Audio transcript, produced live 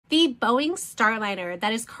Boeing Starliner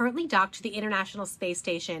that is currently docked to the International Space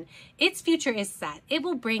Station, its future is set. It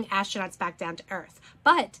will bring astronauts back down to Earth.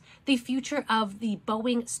 But the future of the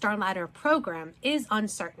Boeing Starliner program is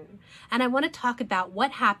uncertain. And I want to talk about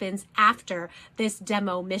what happens after this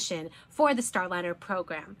demo mission for the Starliner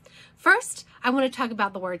program. First, I want to talk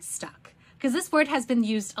about the word stuck, because this word has been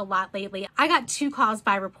used a lot lately. I got 2 calls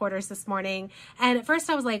by reporters this morning, and at first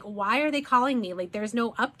I was like, why are they calling me? Like, there's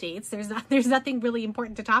no updates. There's nothing really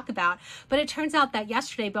important to talk about. But it turns out that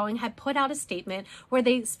yesterday Boeing had put out a statement where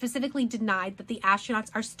they specifically denied that the astronauts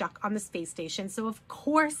are stuck on the space station. So of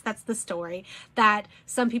course that's the story that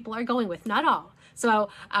some people are going with, not all. So,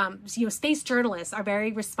 space journalists are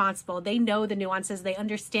very responsible. They know the nuances. They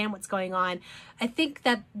understand what's going on. I think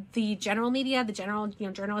that the general media, the general,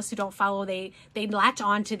 journalists who don't follow, they latch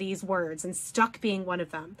on to these words, and stuck being one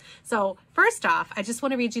of them. So first off, I just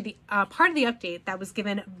want to read you the part of the update that was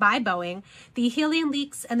given by Boeing. The helium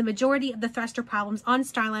leaks and the majority of the thruster problems on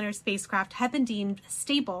Starliner spacecraft have been deemed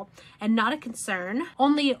stable and not a concern.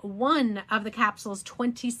 Only one of the capsule's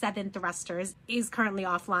 27 thrusters is currently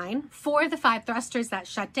offline. 4 of the 5 thrusters that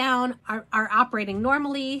shut down are operating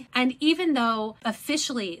normally. And even though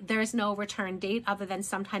officially there is no return date other than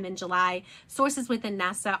sometime in July, sources within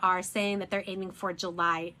NASA are saying that they're aiming for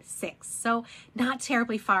July 6th. So not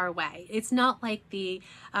terribly far away. It's not like the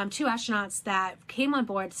 2 astronauts that came on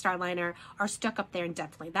board Starliner are stuck up there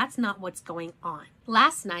indefinitely. That's not what's going on.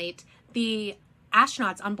 Last night, the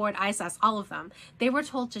astronauts on board ISS, all of them, they were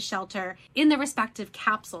told to shelter in their respective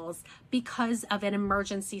capsules because of an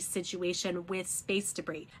emergency situation with space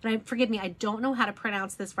debris. And forgive me, I don't know how to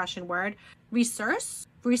pronounce this Russian word. Resurs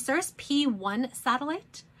P1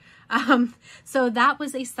 satellite. So that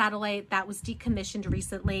was a satellite that was decommissioned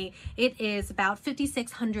recently. It is about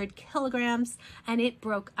 5,600 kilograms, and it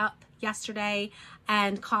broke up yesterday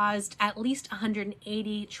and caused at least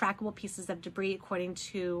 180 trackable pieces of debris, according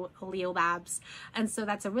to Leo Labs. And so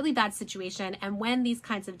that's a really bad situation. And when these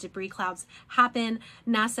kinds of debris clouds happen,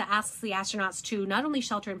 NASA asks the astronauts to not only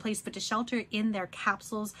shelter in place, but to shelter in their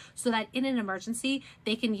capsules so that in an emergency,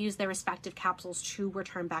 they can use their respective capsules to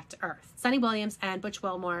return back to Earth. Sunny Williams and Butch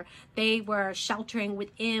Wilmore, they were sheltering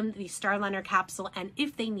within the Starliner capsule. And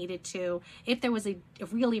if they needed to, if there was a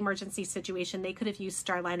real emergency situation, they could have used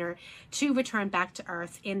Starliner to return back to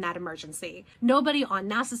Earth in that emergency. Nobody on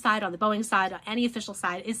NASA's side, on the Boeing side, on any official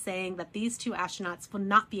side is saying that these 2 astronauts will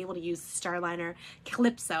not be able to use Starliner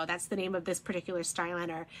Calypso, that's the name of this particular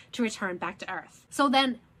Starliner, to return back to Earth. So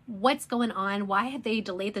then what's going on? Why had they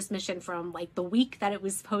delayed this mission from like the week that it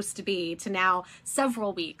was supposed to be to now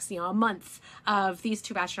several weeks, a month of these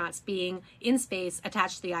 2 astronauts being in space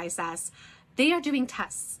attached to the ISS? They are doing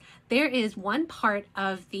tests. There is one part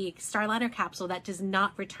of the Starliner capsule that does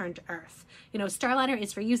not return to Earth. Starliner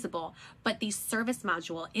is reusable, but the service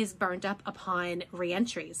module is burned up upon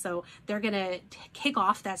re-entry. So they're going to kick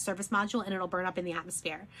off that service module and it'll burn up in the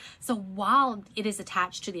atmosphere. So while it is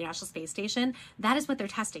attached to the International Space Station, that is what they're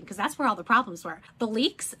testing, because that's where all the problems were. The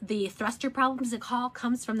leaks, the thruster problems, it all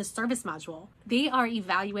comes from the service module. They are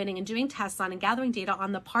evaluating and doing tests on and gathering data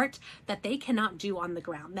on the part that they cannot do on the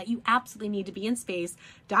ground, that you absolutely need to be in space,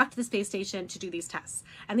 docked to the space station to do these tests.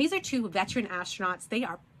 And these are 2 veteran astronauts. They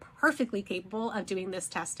are perfectly capable of doing this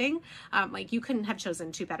testing. You couldn't have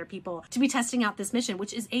chosen 2 better people to be testing out this mission,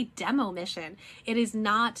 which is a demo mission. It is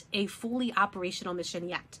not a fully operational mission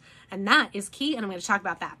yet. And that is key, and I'm going to talk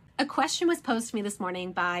about that. A question was posed to me this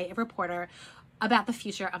morning by a reporter about the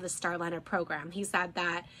future of the Starliner program. He said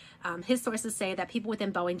that his sources say that people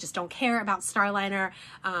within Boeing just don't care about Starliner.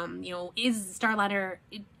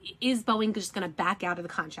 Is Boeing just going to back out of the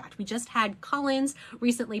contract? We just had Collins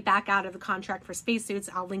recently back out of the contract for spacesuits.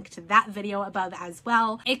 I'll link to that video above as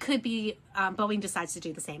well. It could be Boeing decides to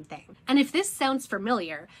do the same thing. And if this sounds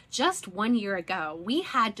familiar, just 1 year ago, we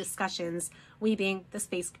had discussions, we being the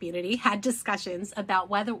space community, had discussions about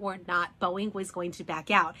whether or not Boeing was going to back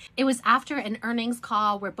out. It was after an earnings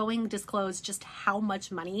call where Boeing disclosed just how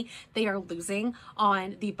much money they are losing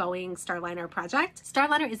on the Boeing Starliner project.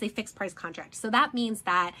 Starliner is a fixed price contract. So that means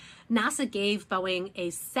that NASA gave Boeing a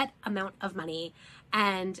set amount of money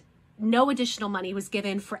and no additional money was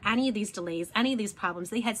given for any of these delays, any of these problems.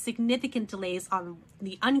 They had significant delays on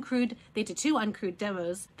the uncrewed. They did 2 uncrewed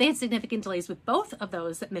demos. They had significant delays with both of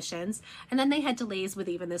those missions. And then they had delays with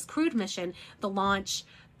even this crewed mission, the launch,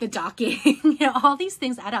 the docking, all these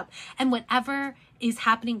things add up. And whatever is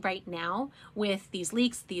happening right now with these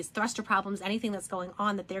leaks, these thruster problems, anything that's going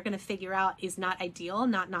on that they're going to figure out is not ideal,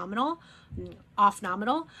 not nominal, off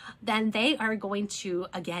nominal, then they are going to,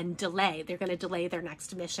 again, delay. They're going to delay their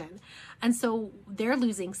next mission. And so they're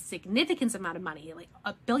losing significant amount of money, like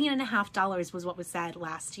 $1.5 billion was what was said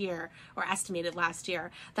last year, or estimated last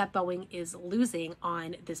year, that Boeing is losing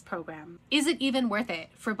on this program. Is it even worth it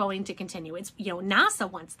for Boeing to continue? It's, NASA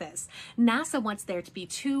wants this. NASA wants there to be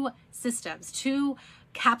two systems, two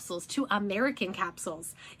capsules, two American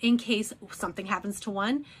capsules. In case something happens to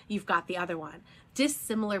one, you've got the other one.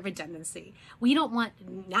 Dissimilar redundancy. We don't want,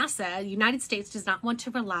 NASA, United States does not want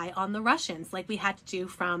to rely on the Russians like we had to do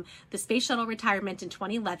from the space shuttle retirement in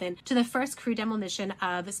 2011 to the first crew demo mission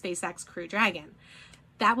of SpaceX Crew Dragon.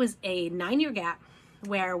 That was a 9-year gap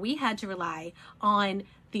where we had to rely on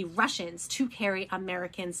the Russians to carry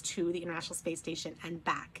Americans to the International Space Station and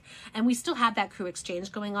back. And we still have that crew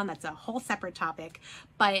exchange going on. That's a whole separate topic,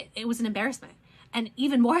 but it was an embarrassment. And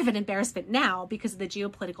even more of an embarrassment now because of the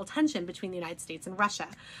geopolitical tension between the United States and Russia.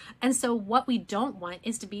 And so what we don't want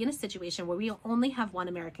is to be in a situation where we only have one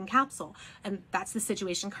American capsule. And that's the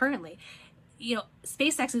situation currently.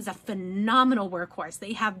 SpaceX is a phenomenal workhorse.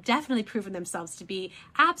 They have definitely proven themselves to be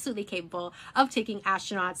absolutely capable of taking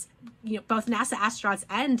astronauts, both NASA astronauts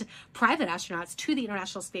and private astronauts, to the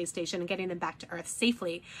International Space Station and getting them back to Earth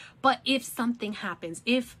safely. But if something happens,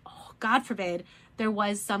 if, God forbid, there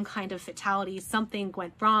was some kind of fatality, something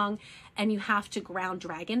went wrong, and you have to ground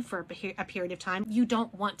Dragon for a period of time, you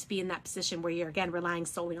don't want to be in that position where you're, again, relying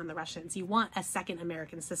solely on the Russians. You want a second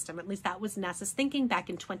American system. At least that was NASA's thinking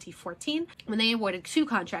back in 2014 when they awarded 2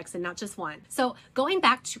 contracts and not just 1. So going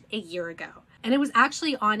back to a year ago, and it was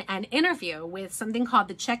actually on an interview with something called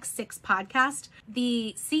the Check 6 podcast,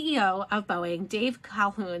 the CEO of Boeing, Dave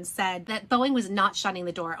Calhoun, said that Boeing was not shutting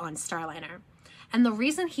the door on Starliner. And the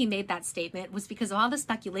reason he made that statement was because of all the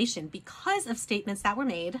speculation, because of statements that were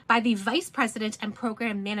made by the vice president and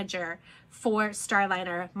program manager for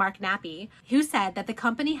Starliner, Mark Nappy, who said that the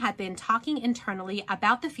company had been talking internally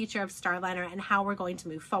about the future of Starliner and how we're going to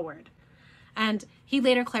move forward. And he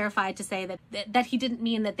later clarified to say that he didn't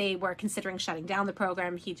mean that they were considering shutting down the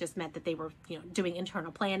program. He just meant that they were, doing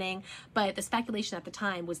internal planning. But the speculation at the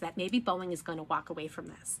time was that maybe Boeing is going to walk away from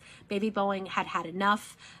this. Maybe Boeing had had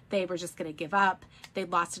enough. They were just going to give up.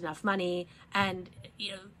 They'd lost enough money. And,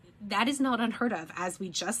 that is not unheard of, as we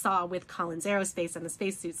just saw with Collins Aerospace and the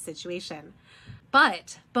spacesuit situation.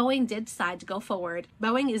 But Boeing did decide to go forward.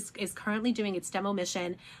 Boeing is currently doing its demo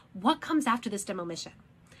mission. What comes after this demo mission?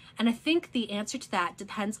 And I think the answer to that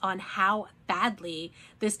depends on how badly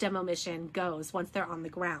this demo mission goes once they're on the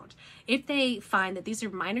ground. If they find that these are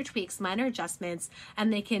minor tweaks, minor adjustments,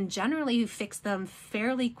 and they can generally fix them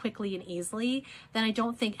fairly quickly and easily, then I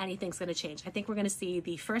don't think anything's going to change. I think we're going to see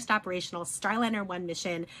the first operational Starliner 1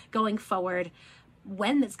 mission going forward.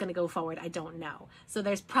 When that's going to go forward, I don't know. So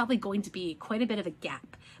there's probably going to be quite a bit of a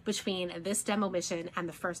gap between this demo mission and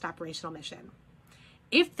the first operational mission.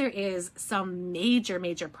 If there is some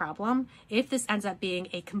major problem, if this ends up being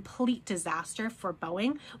a complete disaster for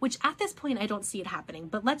Boeing, which at this point I don't see it happening,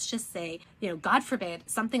 but let's just say, God forbid,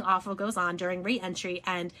 something awful goes on during re-entry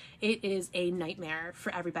and it is a nightmare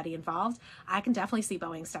for everybody involved, I can definitely see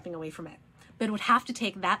Boeing stepping away from it. But it would have to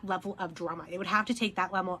take that level of drama. It would have to take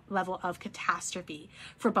that level of catastrophe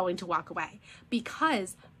for Boeing to walk away,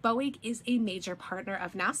 because Boeing is a major partner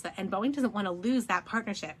of NASA and Boeing doesn't want to lose that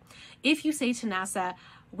partnership. If you say to NASA,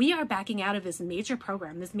 we are backing out of this major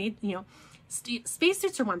program,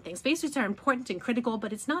 spacesuits are one thing. Spacesuits are important and critical,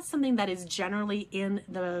 but it's not something that is generally in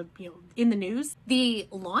the news. The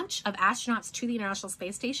launch of astronauts to the International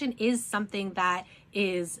Space Station is something that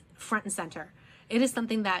is front and center. It is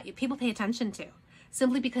something that people pay attention to,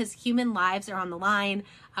 simply because human lives are on the line,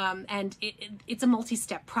 and it's a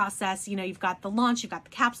multi-step process. You've got the launch, you've got the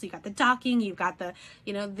capsule, you've got the docking, you've got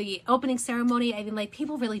the opening ceremony. I mean,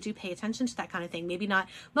 people really do pay attention to that kind of thing. Maybe not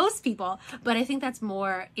most people, but I think that's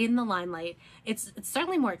more in the limelight. It's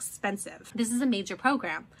certainly more expensive. This is a major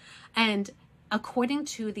program, and according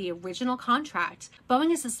to the original contract, Boeing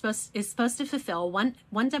is supposed to fulfill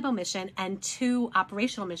one demo mission and 2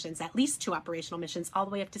 operational missions, at least 2 operational missions, all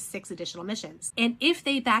the way up to 6 additional missions. And if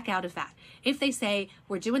they back out of that, if they say,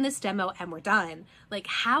 we're doing this demo and we're done,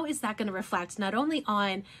 how is that going to reflect not only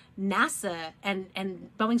on NASA and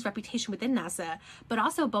Boeing's reputation within NASA, but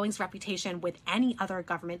also Boeing's reputation with any other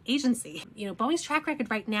government agency? Boeing's track record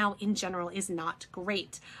right now in general is not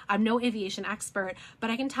great. I'm no aviation expert, but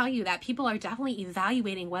I can tell you that people are definitely definitely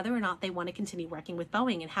evaluating whether or not they want to continue working with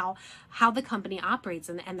Boeing and how the company operates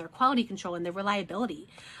and their quality control and their reliability.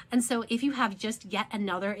 And so if you have just yet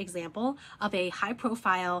another example of a high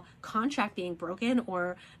profile contract being broken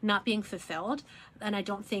or not being fulfilled, then I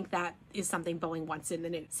don't think that is something Boeing wants in the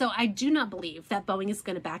news. So I do not believe that Boeing is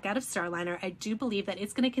going to back out of Starliner. I do believe that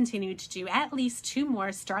it's going to continue to do at least 2 more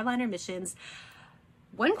Starliner missions.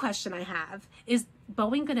 One question I have is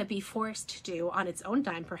Boeing going to be forced to do on its own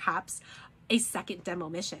dime, perhaps, a second demo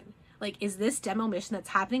mission? Like, is this demo mission that's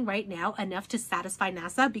happening right now enough to satisfy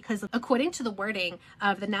NASA? Because according to the wording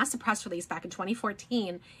of the NASA press release back in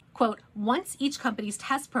 2014, quote, once each company's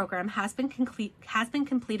test program has been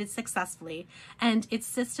completed successfully and its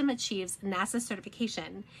system achieves NASA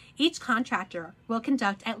certification, each contractor will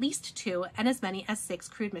conduct at least 2 and as many as 6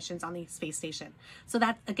 crewed missions on the space station. So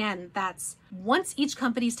that, again, that's once each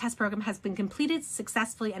company's test program has been completed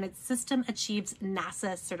successfully and its system achieves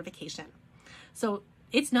NASA certification. So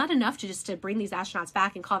it's not enough to bring these astronauts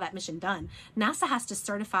back and call that mission done. NASA has to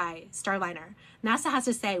certify Starliner. NASA has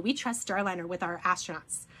to say, we trust Starliner with our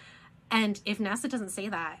astronauts. And if NASA doesn't say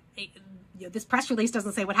that, this press release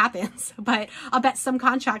doesn't say what happens, but I'll bet some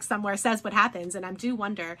contract somewhere says what happens. And I do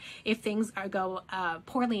wonder if things go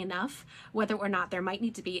poorly enough, whether or not there might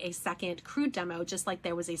need to be a second crewed demo, just like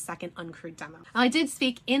there was a second uncrewed demo. I did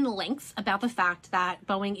speak in length about the fact that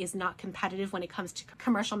Boeing is not competitive when it comes to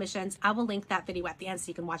commercial missions. I will link that video at the end so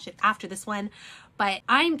you can watch it after this one. But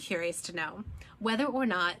I'm curious to know whether or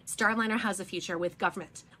not Starliner has a future with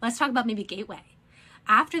government. Let's talk about maybe Gateway.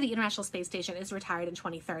 After the International Space Station is retired in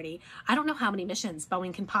 2030, I don't know how many missions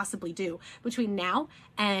Boeing can possibly do between now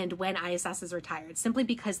and when ISS is retired, simply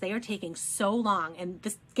because they are taking so long, and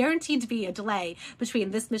this guaranteed to be a delay between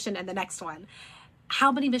this mission and the next one.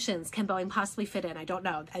 How many missions can Boeing possibly fit in? I don't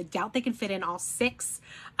know. I doubt they can fit in all 6,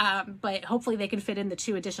 but hopefully they can fit in the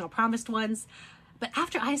 2 additional promised ones. But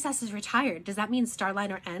after ISS is retired, does that mean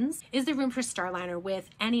Starliner ends? Is there room for Starliner with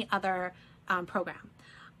any other program?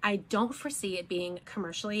 I don't foresee it being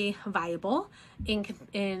commercially viable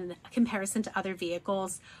in comparison to other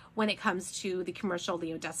vehicles when it comes to the commercial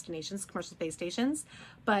LEO destinations, commercial space stations.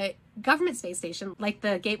 But government space station, like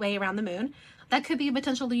the Gateway around the moon, that could be a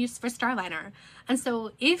potential use for Starliner. And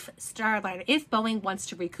so if Boeing wants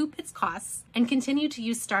to recoup its costs and continue to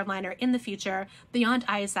use Starliner in the future beyond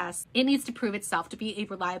ISS, it needs to prove itself to be a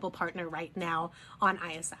reliable partner right now on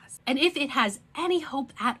ISS. And if it has any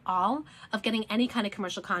hope at all of getting any kind of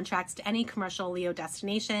commercial contracts to any commercial LEO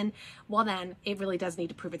destination, well then it really does need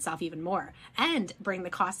to prove itself even more and bring the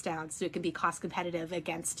cost down so it can be cost competitive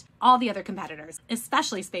against all the other competitors,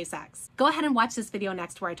 especially SpaceX. Go ahead and watch this video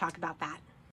next where I talk about that.